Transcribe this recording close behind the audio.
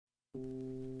It's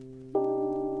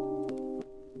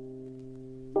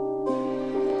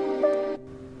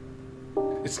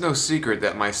no secret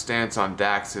that my stance on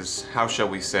DACs is, how shall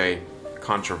we say,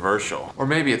 controversial. Or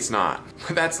maybe it's not,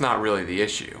 but that's not really the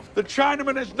issue. The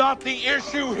Chinaman is not the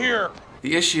issue here!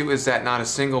 The issue is that not a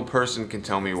single person can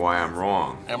tell me why I'm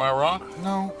wrong. Am I wrong?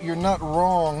 No, you're not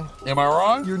wrong. Am I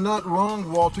wrong? You're not wrong,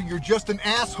 Walter. You're just an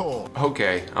asshole.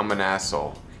 Okay, I'm an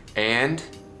asshole. And?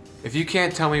 If you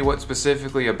can't tell me what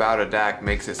specifically about a DAC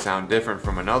makes it sound different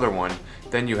from another one,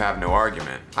 then you have no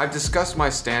argument. I've discussed my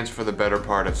stance for the better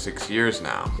part of 6 years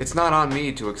now. It's not on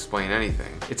me to explain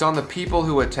anything. It's on the people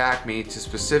who attack me to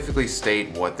specifically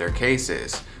state what their case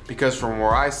is, because from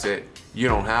where I sit, you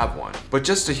don't have one. But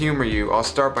just to humor you, I'll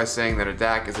start by saying that a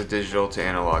DAC is a digital to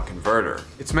analog converter.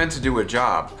 It's meant to do a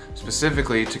job,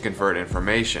 specifically to convert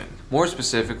information. More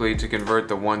specifically, to convert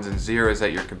the ones and zeros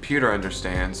that your computer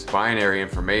understands, binary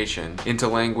information, into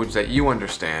language that you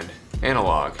understand,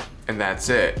 analog. And that's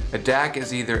it. A DAC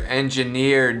is either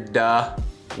engineered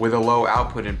with a low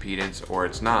output impedance or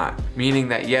it's not. Meaning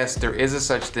that yes, there is a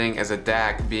such thing as a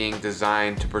DAC being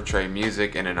designed to portray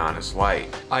music in an honest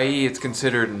light. i.e. it's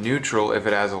considered neutral if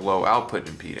it has a low output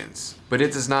impedance. But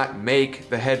it does not make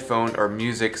the headphone or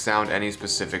music sound any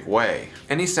specific way.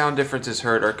 Any sound differences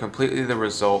heard are completely the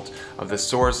result of the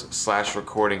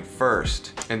source/recording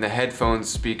first, and the headphones,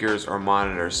 speakers, or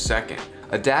monitors second.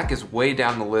 A DAC is way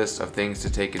down the list of things to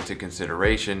take into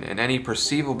consideration, and any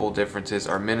perceivable differences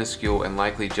are minuscule and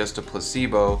likely just a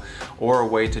placebo or a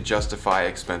way to justify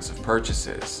expensive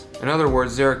purchases. In other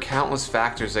words, there are countless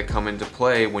factors that come into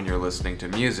play when you're listening to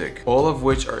music, all of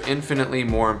which are infinitely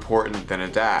more important than a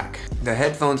DAC. The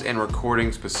headphones and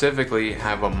recording specifically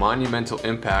have a monumental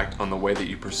impact on the way that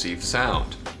you perceive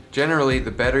sound. Generally,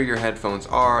 the better your headphones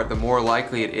are, the more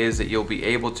likely it is that you'll be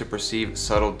able to perceive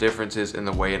subtle differences in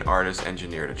the way an artist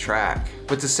engineered a track.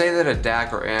 But to say that a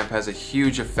DAC or amp has a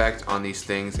huge effect on these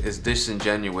things is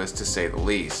disingenuous to say the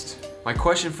least. My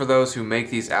question for those who make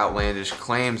these outlandish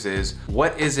claims is,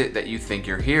 what is it that you think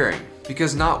you're hearing?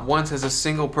 Because not once has a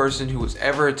single person who has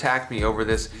ever attacked me over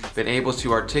this been able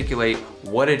to articulate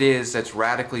what it is that's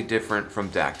radically different from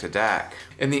DAC to DAC.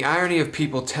 And the irony of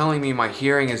people telling me my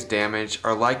hearing is damaged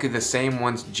are likely the same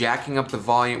ones jacking up the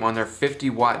volume on their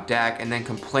 50-watt DAC and then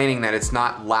complaining that it's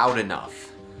not loud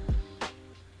enough.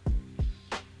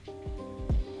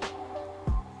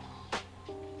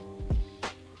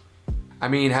 I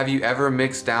mean, have you ever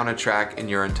mixed down a track in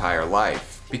your entire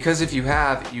life? Because if you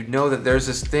have, you'd know that there's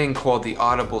this thing called the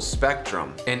audible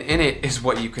spectrum, and in it is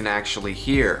what you can actually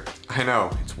hear. I know,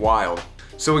 it's wild.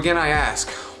 So again I ask,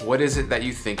 what is it that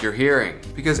you think you're hearing?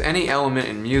 Because any element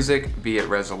in music, be it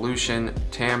resolution,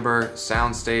 timbre,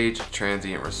 soundstage,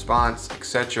 transient response,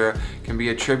 etc., can be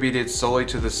attributed solely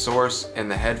to the source and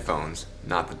the headphones,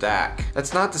 not the DAC.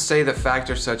 That's not to say that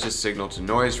factors such as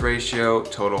signal-to-noise ratio,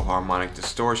 total harmonic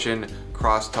distortion,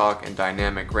 crosstalk, and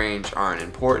dynamic range aren't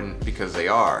important, because they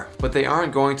are. But they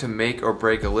aren't going to make or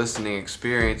break a listening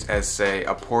experience as, say,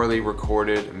 a poorly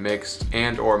recorded, mixed,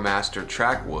 and/or mastered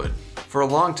track would. For a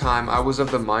long time, I was of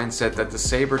the mindset that the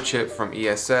Sabre chip from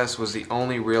ESS was the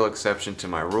only real exception to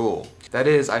my rule. That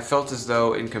is, I felt as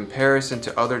though, in comparison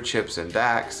to other chips and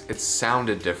DACs, it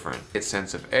sounded different. Its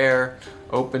sense of air,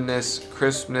 openness,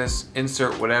 crispness,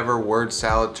 insert whatever word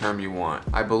salad term you want.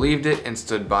 I believed it and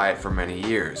stood by it for many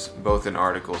years, both in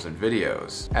articles and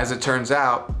videos. As it turns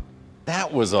out,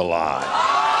 That was a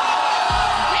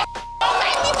lie.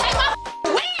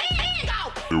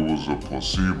 It was a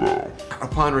placebo.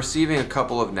 upon receiving a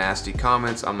couple of nasty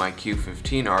comments on my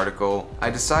Q15 article, I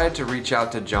decided to reach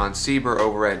out to John Sieber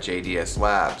over at JDS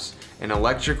Labs, an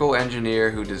electrical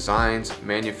engineer who designs,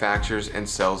 manufactures, and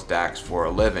sells DACs for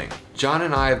a living. John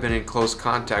and I have been in close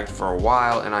contact for a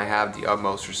while, and I have the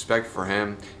utmost respect for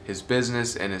him, his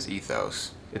business, and his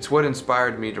ethos. It's what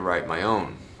inspired me to write my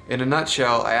own. In a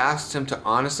nutshell, I asked him to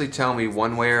honestly tell me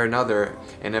one way or another,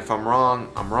 and if I'm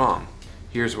wrong, I'm wrong.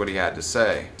 Here's what he had to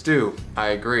say. Stu, I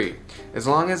agree. As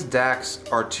long as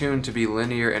DACs are tuned to be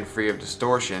linear and free of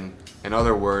distortion, in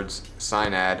other words,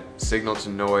 SINAD, signal to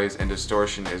noise and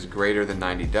distortion is greater than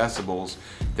 90 decibels,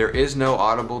 there is no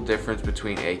audible difference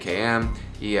between AKM,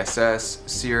 ESS,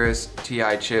 Cirrus,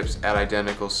 TI chips at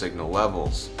identical signal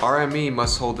levels. RME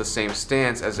must hold the same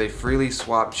stance as they freely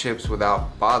swap chips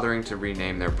without bothering to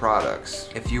rename their products.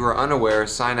 If you are unaware,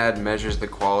 SINAD measures the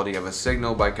quality of a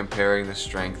signal by comparing the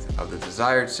strength of the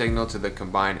desired signal to the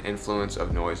combined influence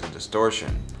of noise and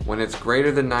distortion. When it's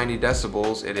greater than 90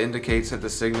 decibels, it indicates that the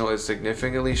signal is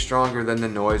significantly stronger than the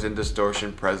noise and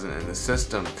distortion present in the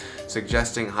system,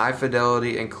 suggesting high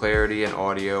fidelity and clarity in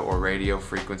audio or radio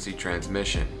frequency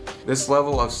transmission. This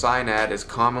level of SINAD is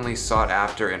commonly sought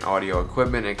after in audio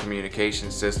equipment and communication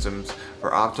systems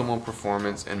for optimal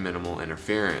performance and minimal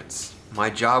interference. My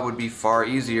job would be far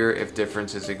easier if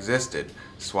differences existed.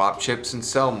 Swap chips and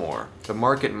sell more. The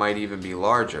market might even be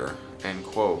larger." End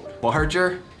quote.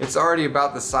 Larger? It's already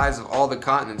about the size of all the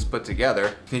continents put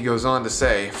together. He goes on to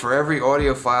say, "For every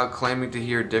audiophile claiming to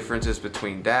hear differences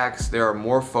between DACs, there are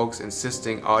more folks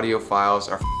insisting audiophiles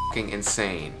are f***ing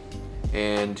insane."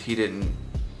 And he didn't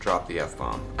drop the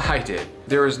F-bomb. I did.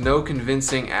 "There is no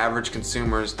convincing average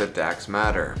consumers that DACs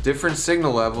matter. Different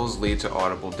signal levels lead to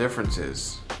audible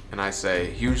differences." And I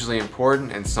say, hugely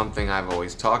important and something I've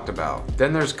always talked about.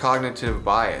 Then there's cognitive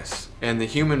bias, and the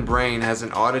human brain has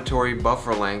an auditory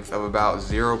buffer length of about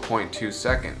 0.2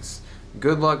 seconds.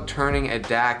 Good luck turning a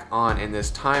DAC on in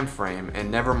this time frame,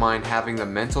 and never mind having the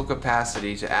mental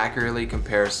capacity to accurately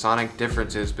compare sonic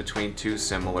differences between two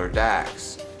similar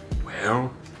DACs.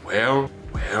 Well.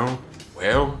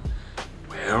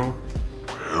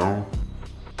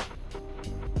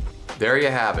 There you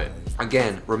have it.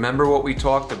 Again, remember what we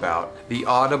talked about, the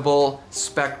audible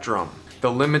spectrum,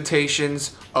 the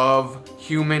limitations of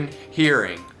human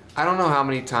hearing. I don't know how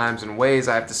many times and ways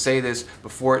I have to say this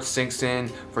before it sinks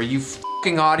in for you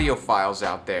fucking audiophiles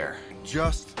out there.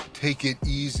 Just take it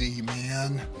easy,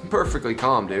 man. Perfectly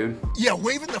calm, dude. Yeah,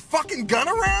 waving the fucking gun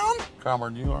around? Calmer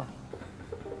than you are.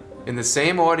 And the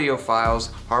same audiophiles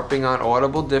harping on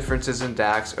audible differences in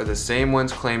DACs are the same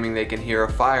ones claiming they can hear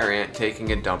a fire ant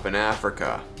taking a dump in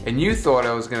Africa. And you thought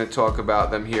I was going to talk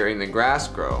about them hearing the grass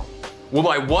grow. Well,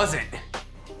 I wasn't.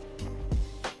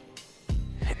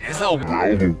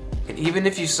 And even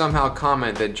if you somehow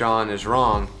comment that John is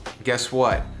wrong, guess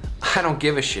what? I don't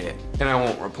give a shit, and I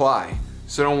won't reply.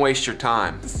 So don't waste your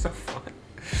time. It's so fun.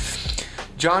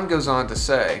 John goes on to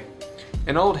say,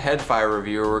 "An old Headfire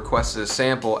reviewer requested a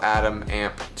sample Atom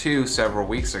Amp 2 several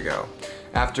weeks ago.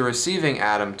 After receiving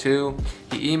Atom 2,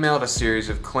 he emailed a series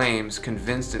of claims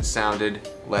convinced it sounded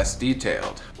less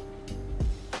detailed,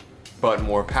 but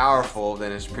more powerful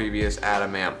than his previous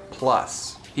Atom Amp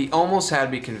Plus. He almost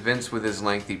had me convinced with his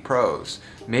lengthy prose.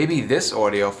 Maybe this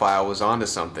audiophile was onto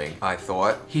something, I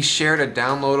thought. He shared a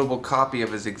downloadable copy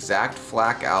of his exact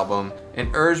FLAC album and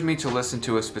urged me to listen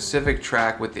to a specific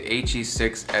track with the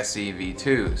HE6 SE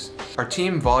V2s. Our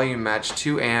team volume matched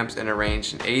 2 amps and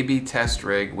arranged an A/B test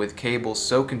rig with cables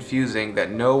so confusing that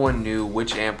no one knew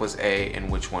which amp was A and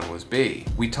which one was B.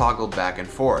 We toggled back and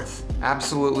forth.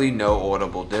 Absolutely no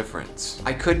audible difference.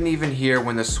 I couldn't even hear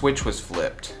when the switch was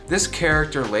flipped. This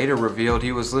character later revealed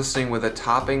he was listening with a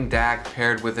topping DAC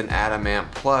paired with an Atom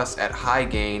Amp Plus at high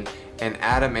gain and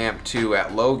Atom Amp 2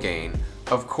 at low gain.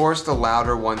 Of course, the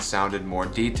louder one sounded more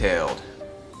detailed."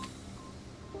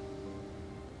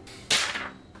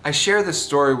 I share this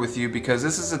story with you because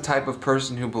this is the type of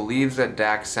person who believes that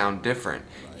DACs sound different.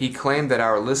 He claimed that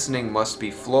our listening must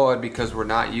be flawed because we're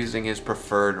not using his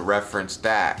preferred reference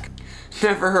DAC.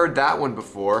 Never heard that one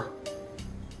before.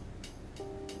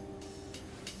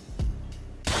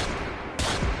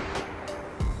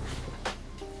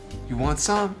 You want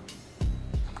some?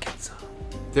 Come get some.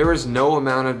 There is no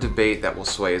amount of debate that will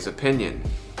sway his opinion.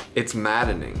 It's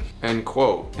maddening. End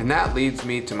quote. And that leads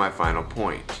me to my final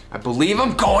point. I believe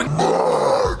I'm going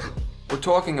mad! We're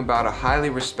talking about a highly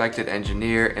respected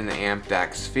engineer in the amp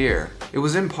DAC sphere. It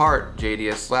was in part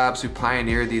JDS Labs who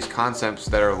pioneered these concepts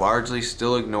that are largely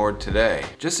still ignored today.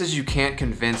 Just as you can't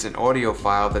convince an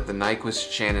audiophile that the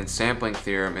Nyquist-Shannon sampling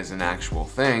theorem is an actual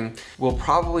thing, we'll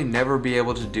probably never be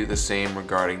able to do the same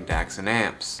regarding DACs and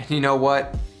amps. And you know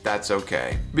what? That's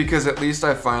okay, because at least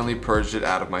I finally purged it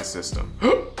out of my system.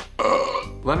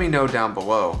 Let me know down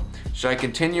below. Should I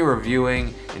continue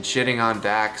reviewing and shitting on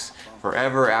DACs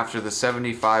forever after the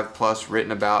 75 plus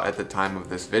written about at the time of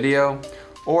this video?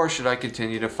 Or should I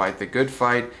continue to fight the good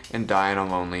fight and die on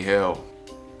a lonely hill?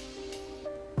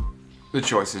 The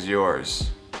choice is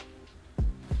yours.